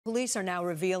Police are now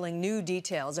revealing new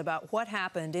details about what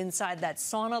happened inside that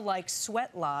sauna-like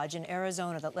sweat lodge in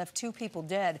Arizona that left 2 people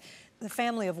dead. The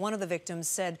family of one of the victims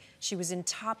said she was in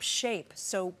top shape.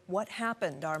 So what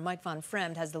happened? Our Mike Von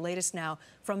Fremd has the latest now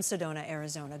from Sedona,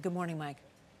 Arizona. Good morning, Mike.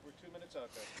 We're 2 minutes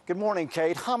out there. Good morning,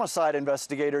 Kate. Homicide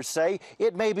investigators say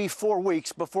it may be 4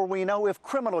 weeks before we know if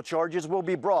criminal charges will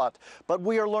be brought. But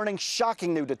we are learning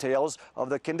shocking new details of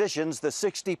the conditions the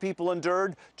 60 people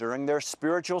endured during their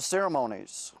spiritual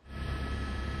ceremonies.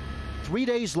 3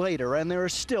 days later, and there are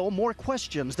still more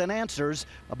questions than answers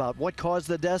about what caused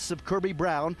the deaths of Kirby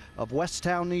Brown of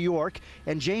Westtown, New York,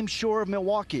 and James Shore of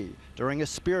Milwaukee during a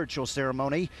spiritual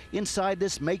ceremony inside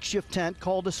this makeshift tent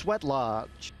called a sweat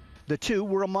lodge. The two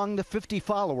were among the 50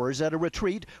 followers at a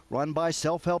retreat run by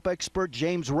self-help expert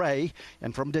James Ray,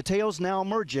 and from details now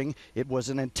emerging, it was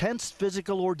an intense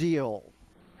physical ordeal.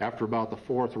 After about the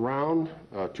 4th round,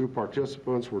 2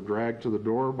 participants were dragged to the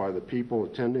door by the people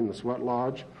attending the sweat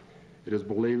lodge. It is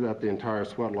believed that the entire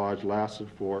sweat lodge lasted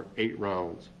for 8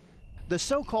 rounds. The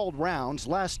so-called rounds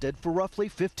lasted for roughly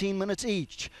 15 minutes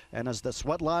each, and as the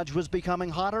sweat lodge was becoming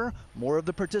hotter, more of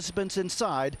the participants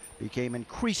inside became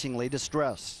increasingly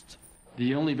distressed.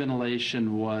 The only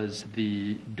ventilation was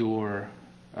the door,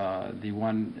 the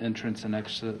one entrance and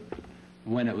exit,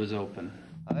 when it was open.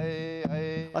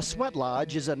 A sweat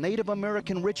lodge is a Native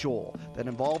American ritual that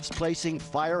involves placing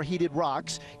fire-heated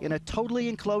rocks in a totally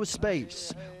enclosed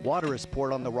space. Water is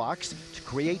poured on the rocks to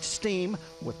create steam,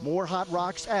 with more hot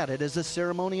rocks added as the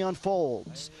ceremony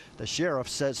unfolds. The sheriff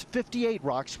says 58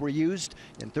 rocks were used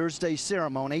in Thursday's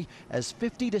ceremony as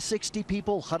 50 to 60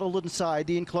 people huddled inside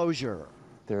the enclosure.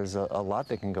 There's a lot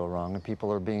that can go wrong, and people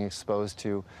are being exposed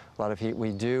to a lot of heat.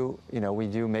 We do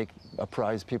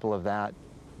apprise people of that.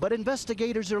 But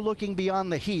investigators are looking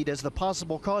beyond the heat as the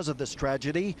possible cause of this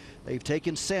tragedy. They've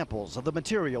taken samples of the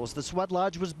materials the sweat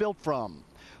lodge was built from.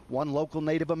 One local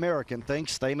Native American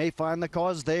thinks they may find the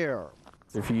cause there.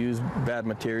 If you use bad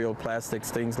material, plastics,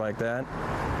 things like that,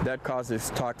 that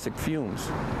causes toxic fumes.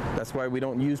 That's why we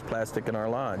don't use plastic in our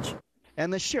lodge.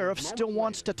 And the sheriff still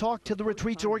wants to talk to the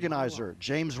retreat's organizer,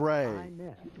 James Ray.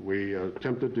 We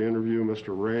attempted to interview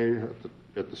Mr. Ray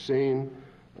at the scene.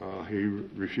 He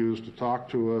refused to talk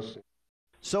to us.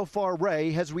 So far,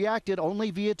 Ray has reacted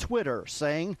only via Twitter,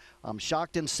 saying, "I'm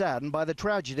shocked and saddened by the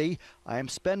tragedy. I am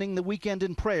spending the weekend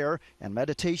in prayer and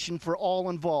meditation for all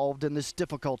involved in this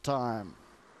difficult time."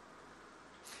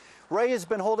 Ray has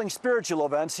been holding spiritual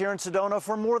events here in Sedona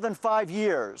for more than 5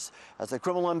 years. As the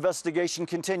criminal investigation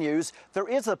continues, there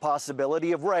is a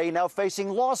possibility of Ray now facing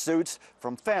lawsuits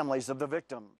from families of the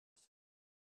victims.